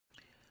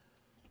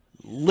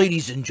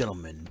Ladies and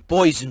gentlemen,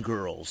 boys and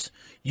girls,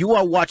 you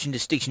are watching the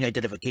station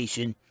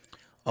identification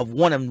of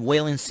one of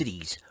Wayland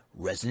City's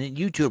resident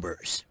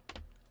YouTubers.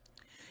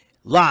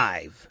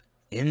 Live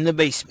in the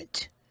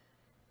basement.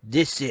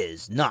 This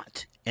is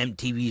not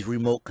MTV's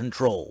remote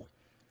control.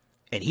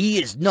 And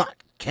he is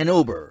not Ken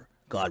Ober.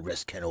 God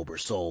rest Ken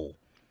Ober's soul.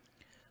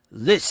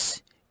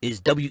 This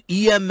is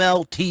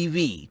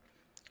WEML-TV,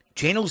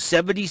 Channel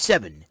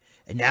 77.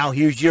 And now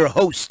here's your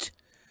host,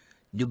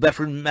 New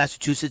Bedford,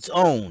 Massachusetts'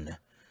 own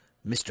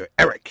Mr.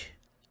 Eric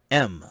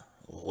M.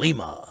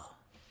 Lima.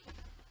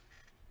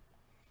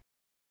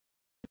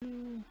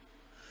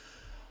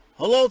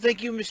 Hello,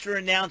 thank you, Mr.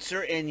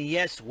 Announcer, and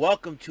yes,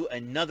 welcome to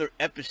another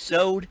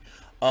episode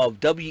of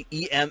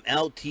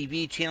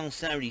WEML-TV Channel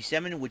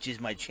 77, which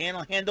is my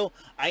channel handle.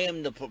 I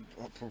am the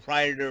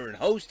proprietor and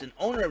host and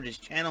owner of this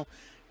channel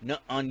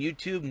on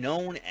YouTube,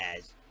 known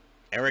as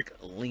Eric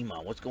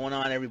Lima. What's going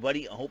on,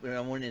 everybody? I hope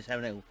everyone is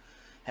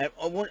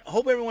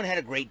hope everyone had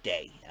a great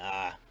day.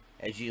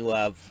 As you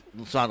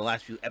saw in the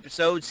last few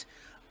episodes,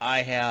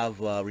 I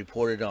have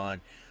reported on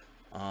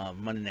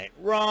Monday Night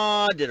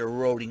Raw, did a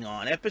Roading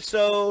On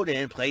episode,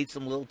 and played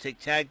some little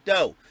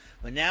tic-tac-toe.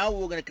 But now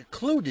we're going to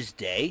conclude this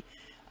day,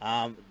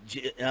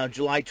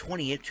 July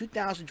 20th,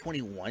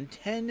 2021,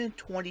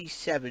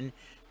 10:27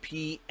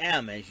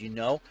 p.m. As you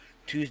know,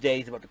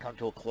 Tuesday is about to come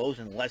to a close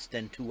in less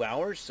than 2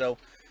 hours, so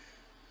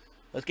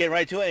let's get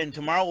right to it. And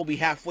tomorrow we'll be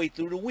halfway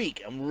through the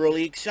week. I'm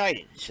really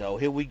excited. So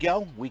here we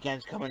go.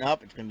 Weekend's coming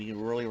up. It's going to be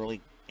really,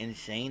 really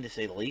insane, to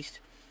say the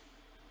least.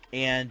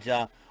 And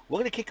we're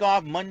going to kick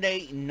off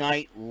Monday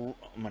Night Raw.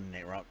 We're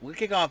going to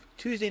kick off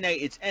Tuesday night.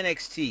 It's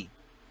NXT.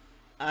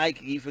 I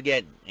keep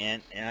forgetting.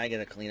 And I got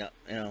to clean up,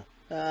 you know.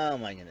 Oh,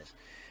 my goodness.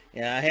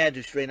 Yeah, I had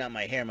to straighten out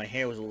my hair. My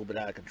hair was a little bit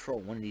out of control.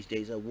 One of these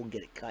days I won't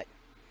get it cut.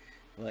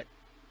 But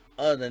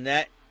other than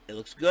that, it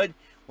looks good.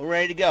 We're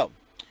ready to go.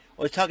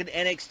 I was talking to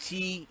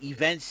NXT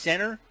Event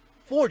Center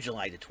for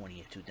July the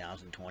 20th,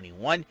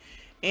 2021,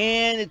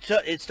 and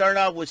it started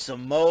off with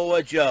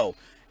Samoa Joe.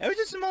 Ever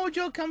since Samoa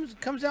Joe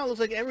comes out, looks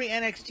like every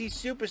NXT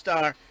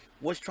superstar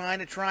was trying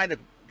to try the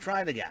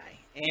guy.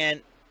 And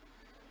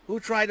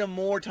who tried him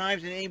more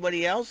times than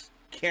anybody else?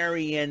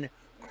 Karrion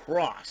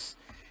Kross.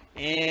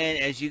 And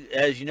as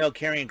you know,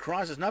 Karrion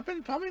Kross has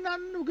probably not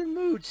in a good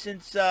mood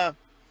since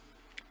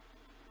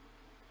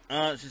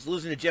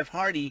losing to Jeff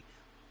Hardy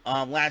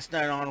last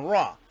night on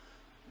Raw.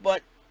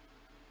 But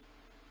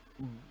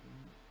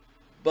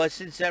ever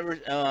since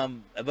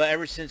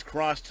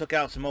Kross took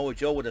out Samoa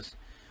Joe with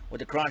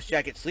the cross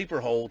jacket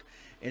sleeper hold,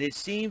 and it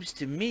seems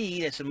to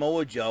me that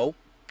Samoa Joe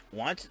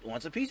wants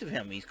a piece of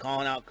him. He's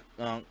calling out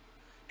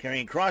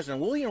Karrion Kross,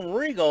 and William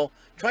Regal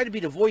tried to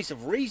be the voice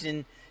of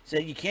reason,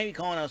 said you can't be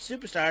calling out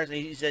superstars, and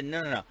he said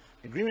no. The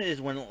agreement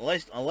is when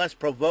unless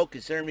provoked,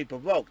 consider me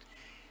provoked.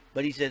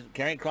 But he says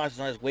Karrion Kross is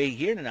on his way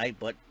here tonight,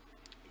 but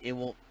it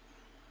will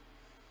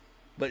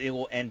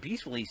end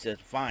peacefully. He says,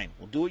 fine,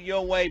 we'll do it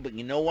your way, but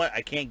you know what?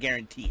 I can't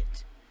guarantee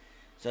it.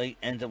 So he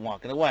ends up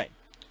walking away.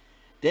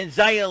 Then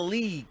Xia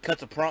Li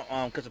cuts a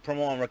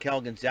promo on Raquel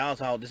Gonzalez,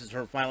 how this is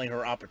finally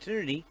her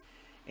opportunity.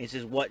 And he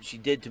says what she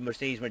did to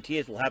Mercedes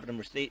Martinez will happen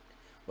to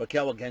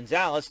Raquel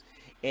Gonzalez.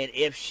 And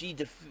if she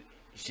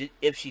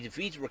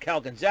defeats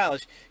Raquel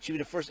Gonzalez, she'll be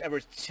the first ever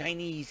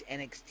Chinese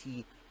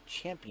NXT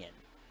champion.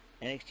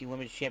 NXT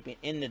Women's Champion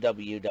in the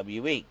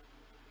WWE.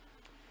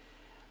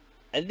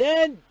 And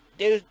then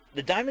there's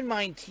the Diamond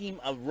Mine team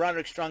of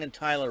Roderick Strong and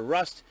Tyler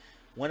Rust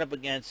went up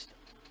against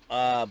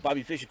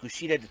Bobby Fish and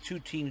Kushida. The two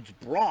teams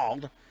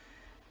brawled.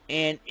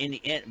 And in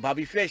the end,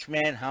 Bobby Fish,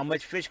 man, how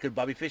much fish could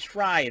Bobby Fish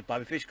fry? If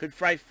Bobby Fish could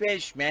fry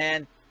fish,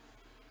 man.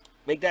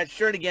 Make that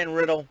shirt again,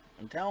 Riddle.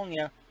 I'm telling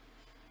you.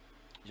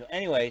 So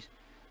anyways,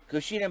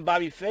 Kushida and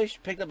Bobby Fish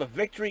picked up a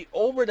victory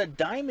over the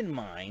Diamond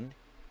Mine.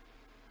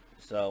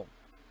 So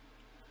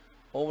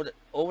over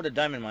the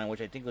Diamond Mine,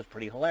 which I think was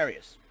pretty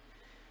hilarious.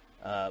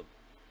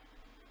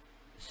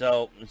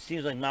 So it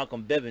seems like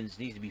Malcolm Bivens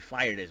needs to be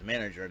fired as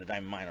manager of the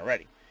Diamond Mine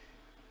already.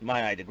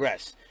 I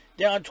digress.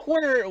 Then on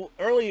Twitter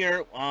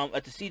earlier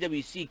at the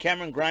CWC,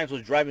 Cameron Grimes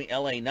was driving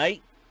LA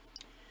Knight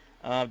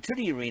to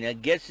the arena,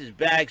 gets his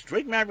bags.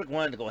 Drake Maverick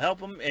wanted to go help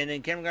him, and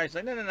then Cameron Grimes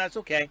said, no, it's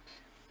okay.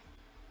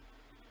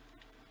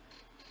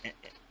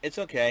 It's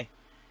okay.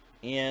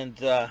 And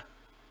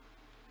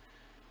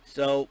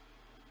so,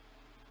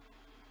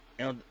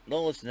 you know,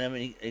 don't listen to him,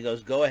 and he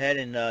goes, go ahead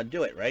and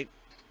do it, right?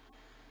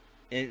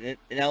 And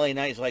LA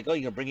Knight's like, oh,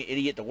 you're going to bring an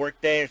idiot to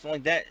work day or something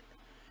like that?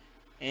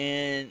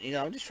 And, you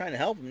know, I'm just trying to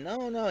help him.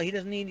 No, he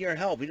doesn't need your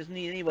help. He doesn't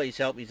need anybody's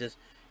help. He says,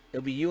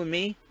 it'll be you and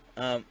me,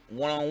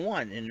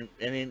 one-on-one. And,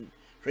 I mean,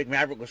 Drake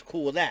Maverick was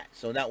cool with that.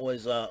 So that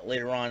was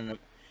later on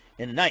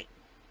in the night.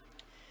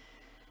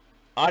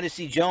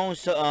 Odyssey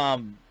Jones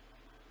talked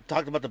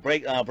about the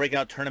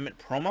breakout tournament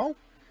promo.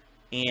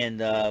 And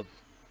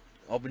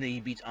hoping that he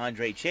beats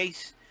Andre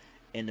Chase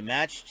in the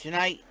match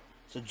tonight.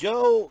 So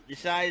Joe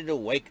decided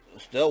to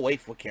still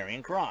wait for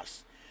Karrion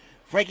Kross.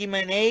 Frankie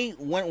Monet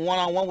went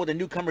one-on-one with a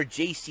newcomer,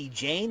 JC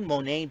Jane.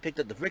 Monet picked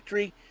up the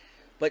victory.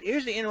 But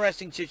here's the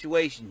interesting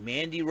situation.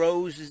 Mandy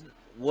Rose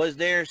was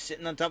there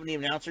sitting on top of the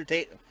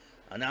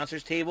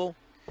announcer's table.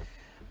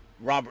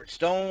 Robert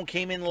Stone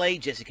came in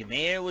late. Jessica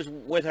Mayer was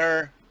with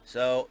her.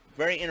 So,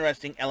 very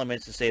interesting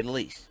elements, to say the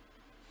least.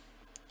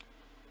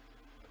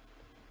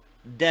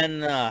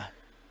 Then,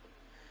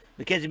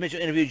 Mackenzie Mitchell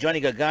interviewed Johnny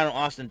Gargano,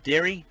 Austin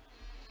Theory.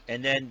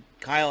 And then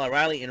Kyle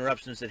O'Reilly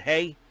interrupts and said,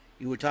 hey,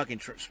 you were talking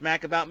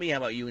smack about me. How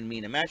about you and me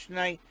in a match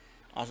tonight?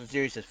 Austin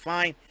Theory says,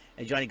 fine.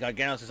 And Johnny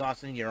Gargano says,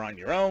 Austin, you're on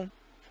your own.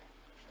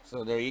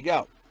 So, there you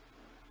go.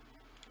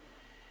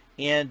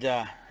 And,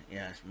 yeah,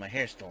 my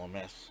hair's still a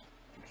mess.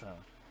 So,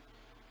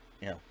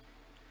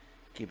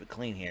 keep it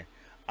clean here.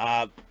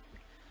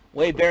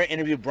 Wade Barrett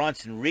interviewed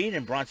Bronson Reed,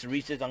 and Bronson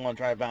Reed says, I'm going to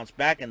try to bounce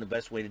back, and the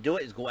best way to do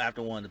it is go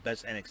after one of the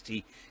best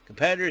NXT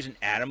competitors, and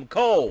Adam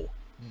Cole,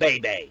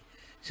 baby.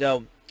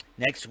 So,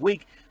 next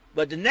week,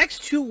 but the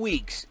next 2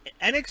 weeks,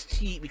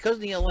 NXT, because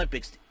of the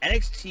Olympics,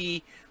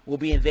 NXT will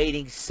be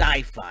invading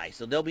Sci-Fi,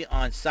 so they'll be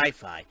on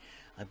Sci-Fi.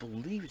 I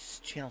believe it's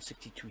Channel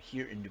 62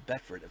 here in New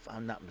Bedford, if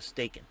I'm not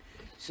mistaken.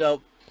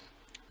 So,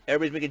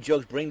 everybody's making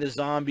jokes, bring the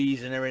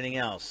zombies and everything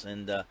else.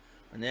 And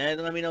then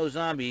let me know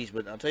zombies,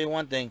 but I'll tell you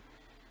one thing.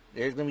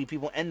 There's going to be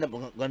people end up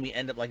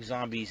like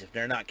zombies if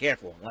they're not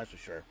careful. That's for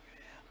sure.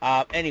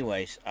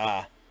 Anyways,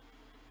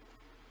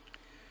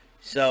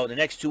 so the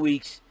next 2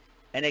 weeks,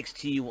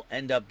 NXT will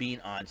end up being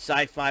on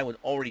Sci-Fi with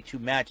already 2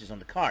 matches on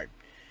the card.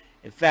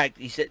 In fact,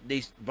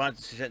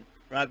 Bronson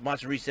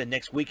Reed said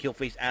next week he'll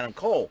face Adam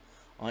Cole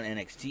on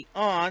NXT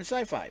on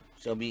Sci-Fi.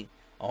 So it'll be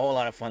a whole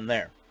lot of fun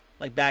there.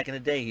 Like back in the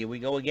day, here we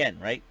go again,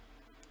 right?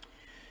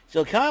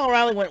 So Kyle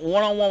O'Reilly went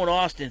one-on-one with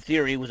Austin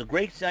Theory. It was a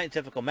great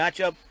scientific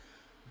matchup,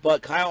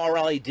 but Kyle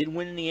O'Reilly did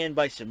win in the end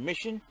by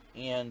submission,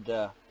 and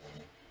there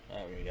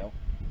we go.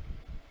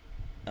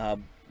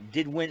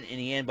 Did win in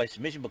the end by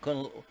submission,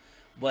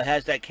 but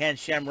has that Ken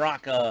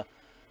Shamrock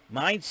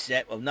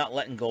mindset of not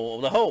letting go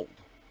of the hold.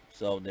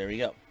 So there you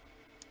go.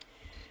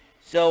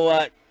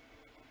 So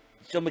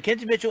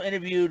Mackenzie Mitchell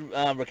interviewed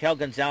Raquel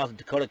Gonzalez and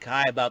Dakota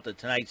Kai about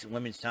tonight's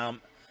women's title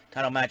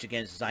match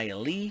against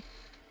Xia Li,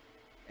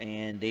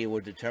 and they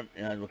were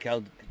determined.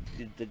 Raquel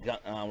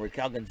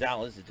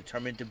Gonzalez is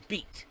determined to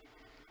beat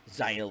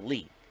Xia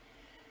Li.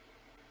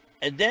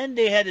 And then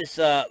they had this.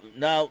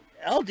 Now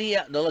the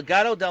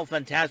Legado del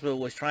Fantasma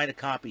was trying to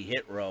copy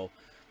Hit Row,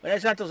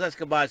 but Santos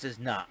Escobar says,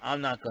 "Nah,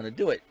 I'm not going to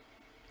do it.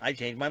 I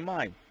changed my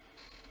mind."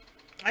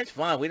 That's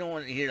fine. We don't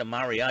want to hear the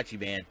mariachi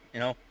band,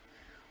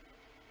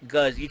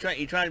 because you're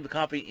trying to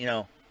copy,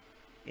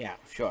 Yeah,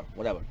 sure,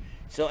 whatever.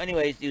 So,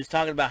 anyways, he was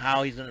talking about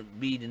how he's going to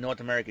be the North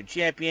American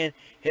champion.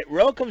 Hit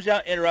Row comes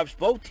out, interrupts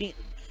both teams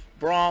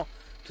brawl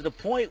to the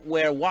point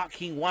where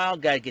Joaquin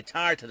Wild got a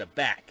guitar to the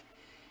back.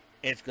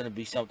 It's going to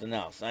be something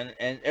else. And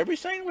everybody's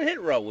saying with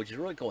Hit Row, which is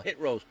really cool. Hit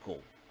Row's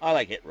cool. I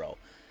like Hit Row.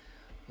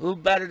 Who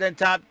better than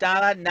Top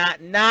Dollar?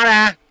 Not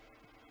nada.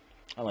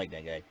 I like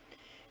that guy.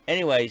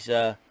 Anyways,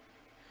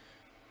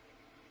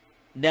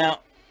 now,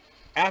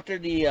 after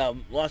the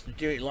Austin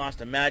Theory lost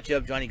the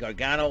matchup, Johnny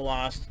Gargano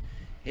lost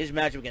his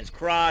matchup against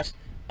Kross.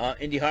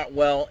 Indy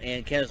Hartwell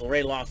and Candice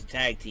LeRae lost the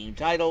tag team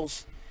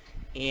titles.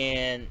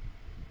 And,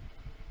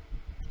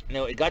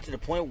 it got to the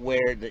point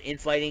where the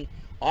infighting,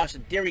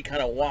 Austin Theory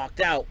kind of walked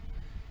out.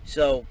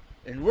 So,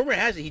 and rumor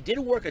has it, he did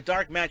work a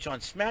dark match on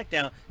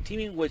SmackDown,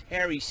 teaming with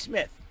Harry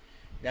Smith.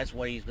 That's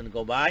what he's going to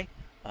go by.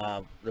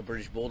 The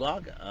British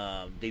Bulldog,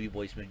 Davey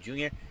Boy Smith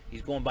Jr.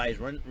 He's going by his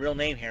real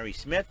name, Harry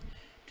Smith,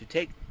 to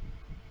take,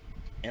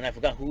 and I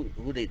forgot who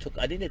they took.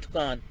 I think they took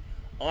on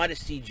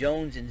Odyssey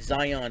Jones and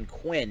Zion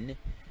Quinn,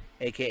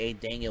 a.k.a.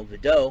 Daniel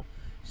Vidot.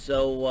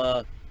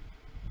 So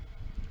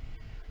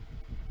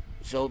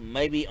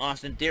maybe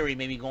Austin Theory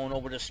may be going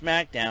over to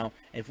SmackDown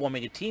and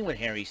forming a team with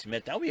Harry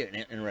Smith. That would be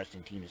an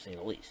interesting team, to say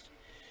the least.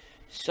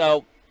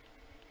 So,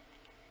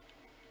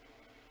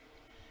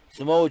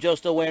 Samoa Joe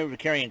still waiting for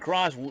Karrion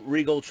Kross.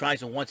 Regal tries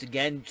to once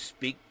again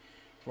speak,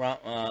 be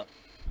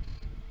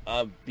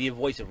a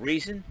voice of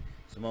reason.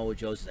 Samoa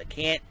Joe says, I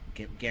can't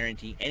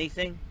guarantee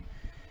anything.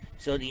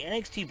 So the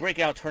NXT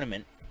Breakout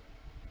Tournament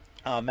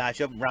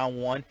matchup, round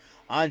 1,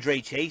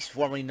 Andre Chase,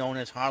 formerly known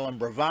as Harlem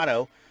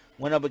Bravado,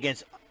 went up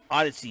against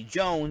Odyssey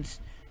Jones,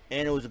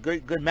 and it was a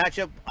good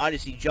matchup.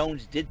 Odyssey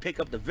Jones did pick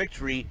up the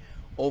victory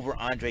over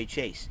Andre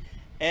Chase.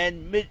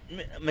 And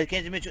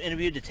Mackenzie Mitchell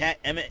interviewed the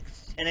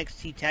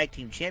NXT Tag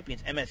Team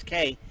Champions,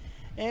 MSK,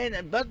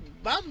 and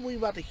we're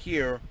about to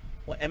hear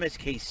what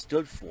MSK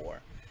stood for.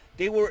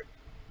 They were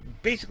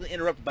basically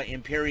interrupted by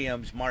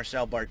Imperium's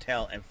Marcel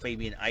Bartel and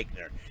Fabian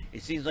Eichner.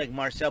 It seems like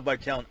Marcel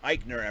Bartel and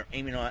Eichner are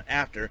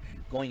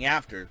going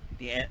after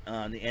the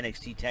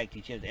NXT Tag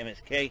Team Champions,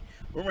 MSK.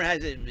 Rumor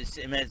has it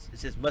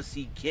says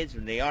must-see kids,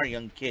 and they are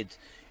young kids,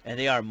 and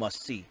they are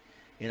must-see,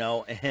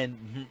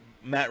 and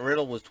Matt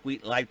Riddle was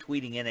live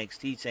tweeting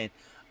NXT saying,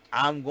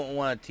 I'm going to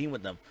want to team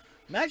with them.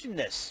 Imagine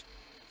this.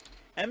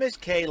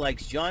 MSK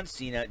likes John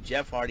Cena,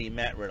 Jeff Hardy, and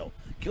Matt Riddle.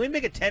 Can we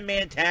make a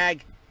 10-man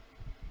tag?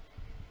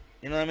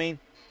 You know what I mean?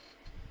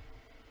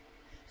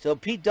 So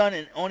Pete Dunne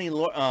and Oni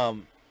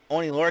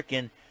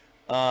Lorcan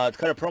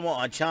cut a promo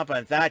on Ciampa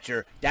and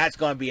Thatcher. That's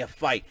going to be a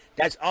fight.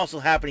 That's also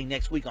happening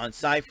next week on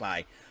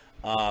Sci-Fi.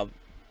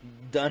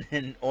 Dunn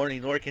and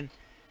Orny Lorcan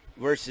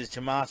versus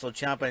Tommaso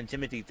Ciampa and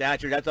Timothy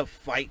Thatcher. That's a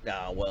fight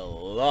now.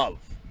 Well,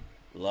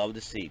 love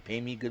to see.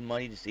 Pay me good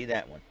money to see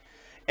that one.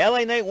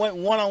 LA Knight went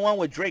one-on-one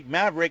with Drake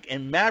Maverick,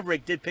 and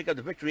Maverick did pick up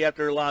the victory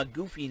after a lot of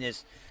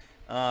goofiness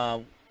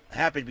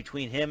happened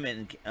between him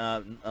and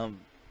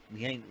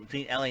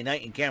between LA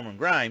Knight and Cameron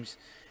Grimes,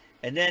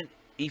 and then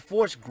he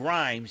forced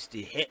Grimes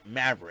to hit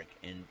Maverick,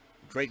 and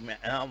Drake.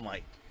 And I'm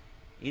like,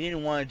 he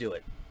didn't want to do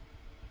it.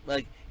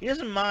 Like, he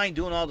doesn't mind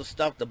doing all the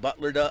stuff a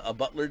butler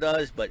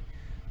does, but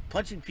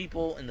punching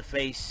people in the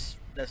face,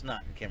 that's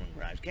not Cameron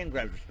Grimes. Cameron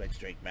Grimes respects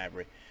Drake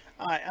Maverick.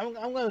 All right, I'm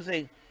going to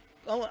say,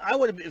 I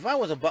would have, if I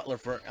was a butler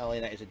for LA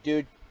Knight, I said,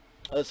 dude,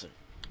 listen,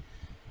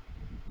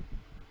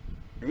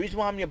 the reason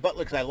why I'm your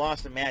butler because I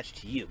lost the match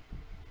to you.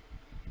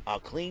 I'll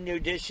clean your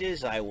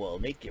dishes, I will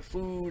make your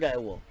food, I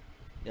will,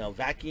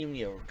 vacuum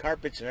your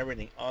carpets and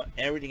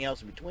everything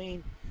else in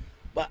between.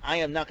 But I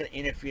am not going to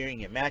interfere in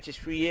your matches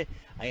for you.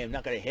 I am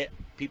not going to hit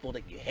people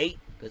that you hate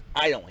because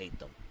I don't hate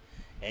them.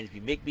 And if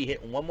you make me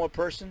hit one more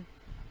person,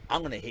 I'm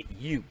going to hit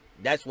you.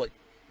 That's what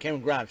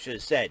Cameron Grimes should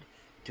have said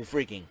to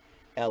freaking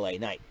LA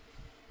Knight.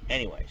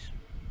 Anyways,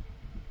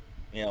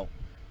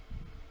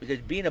 because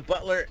being a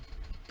butler,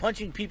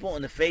 punching people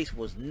in the face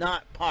was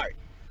not part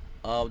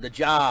of the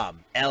job.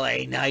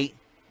 LA Knight,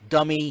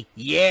 dummy,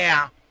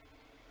 yeah.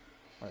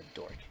 What a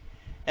dork.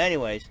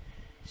 Anyways,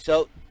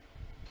 so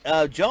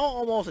Joe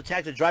almost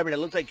attacked a driver that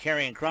looked like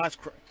Karrion Kross,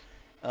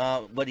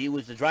 but he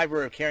was the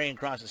driver of Karrion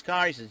Kross's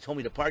car. He said, he told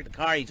me to park the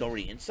car. He's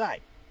already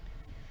inside.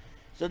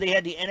 So they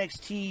had the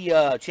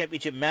NXT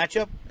championship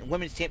matchup,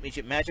 women's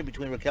championship matchup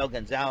between Raquel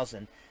Gonzalez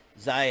and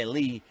Xia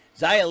Li.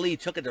 Xia Li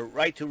took it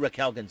right to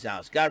Raquel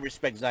Gonzalez. God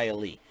respect Xia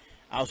Li.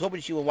 I was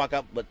hoping she would walk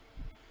up, but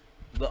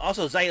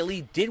also Xia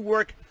Li did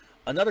work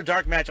another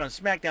dark match on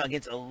SmackDown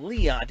against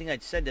Aaliyah. I think I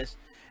said this,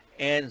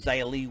 and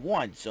Xia Li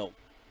won. So,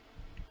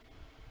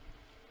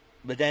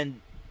 but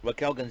then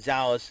Raquel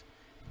Gonzalez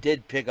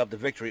did pick up the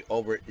victory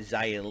over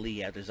Xia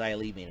Li after Xia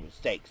Li made a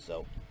mistake.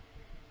 So,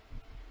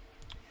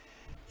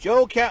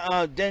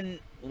 then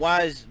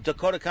was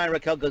Dakota Kai and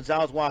Raquel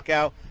Gonzalez walk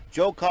out.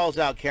 Joe calls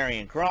out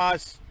Karrion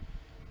Kross,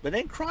 but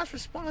then Kross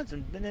responds,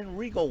 and then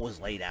Regal was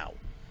laid out.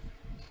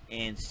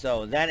 And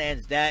so that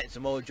ends that.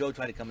 Samoa Joe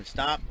tried to come and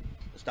stop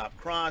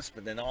Kross,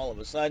 but then all of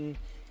a sudden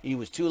he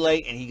was too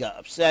late and he got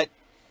upset.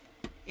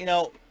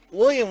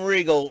 William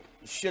Regal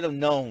should have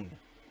known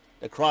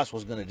that Kross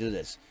was going to do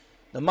this.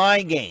 The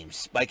mind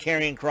games by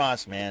Karrion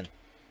Kross, man.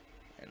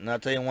 And I'll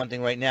tell you one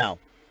thing right now.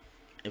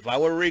 If I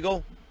were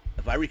Regal,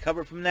 if I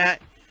recovered from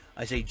that,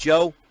 I say,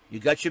 Joe, you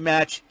got your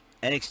match.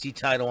 NXT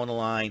title on the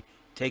line.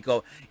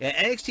 Takeover. Yeah,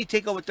 NXT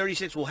Takeover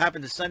 36 will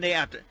happen the Sunday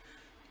after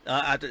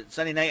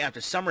Sunday night after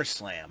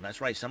SummerSlam.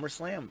 That's right,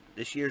 SummerSlam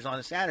this year's on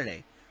a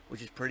Saturday,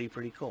 which is pretty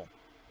cool.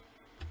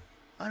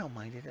 I don't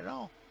mind it at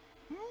all.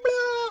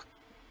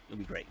 It'll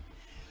be great.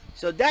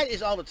 So that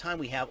is all the time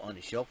we have on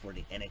the show for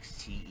the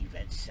NXT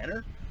Event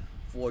Center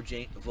for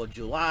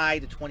July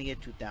the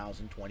 20th,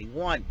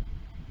 2021.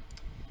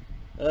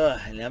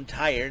 And I'm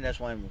tired.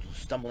 That's why I'm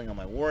stumbling on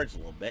my words a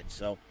little bit.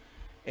 So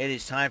it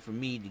is time for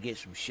me to get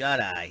some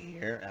shut-eye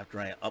here after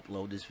I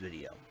upload this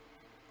video.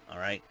 All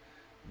right?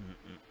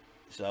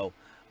 So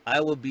I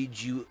will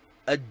bid you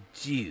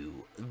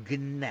adieu.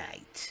 Good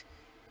night.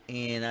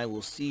 And I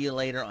will see you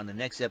later on the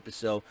next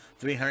episode,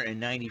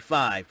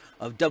 395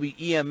 of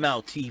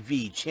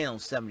WEML-TV, Channel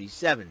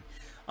 77.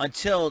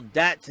 Until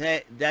that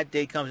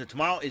day comes.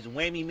 Tomorrow is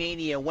Whammy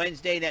Mania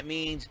Wednesday. That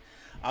means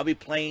I'll be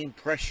playing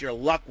Press Your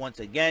Luck once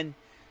again.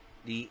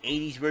 The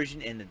 80s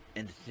version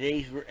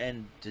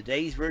and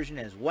today's version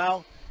as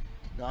well.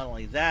 Not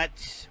only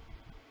that,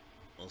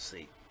 we'll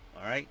see.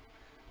 All right?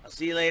 I'll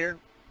see you later.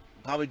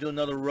 Probably do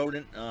another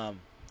Rodent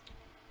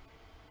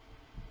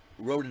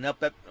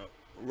Up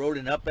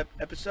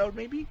episode,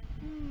 maybe?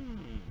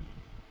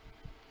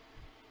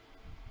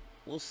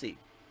 We'll see.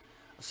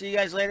 I'll see you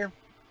guys later.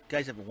 You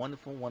guys have a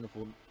wonderful,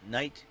 wonderful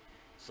night.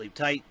 Sleep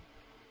tight.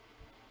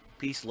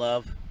 Peace,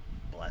 love.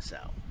 Bless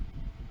out.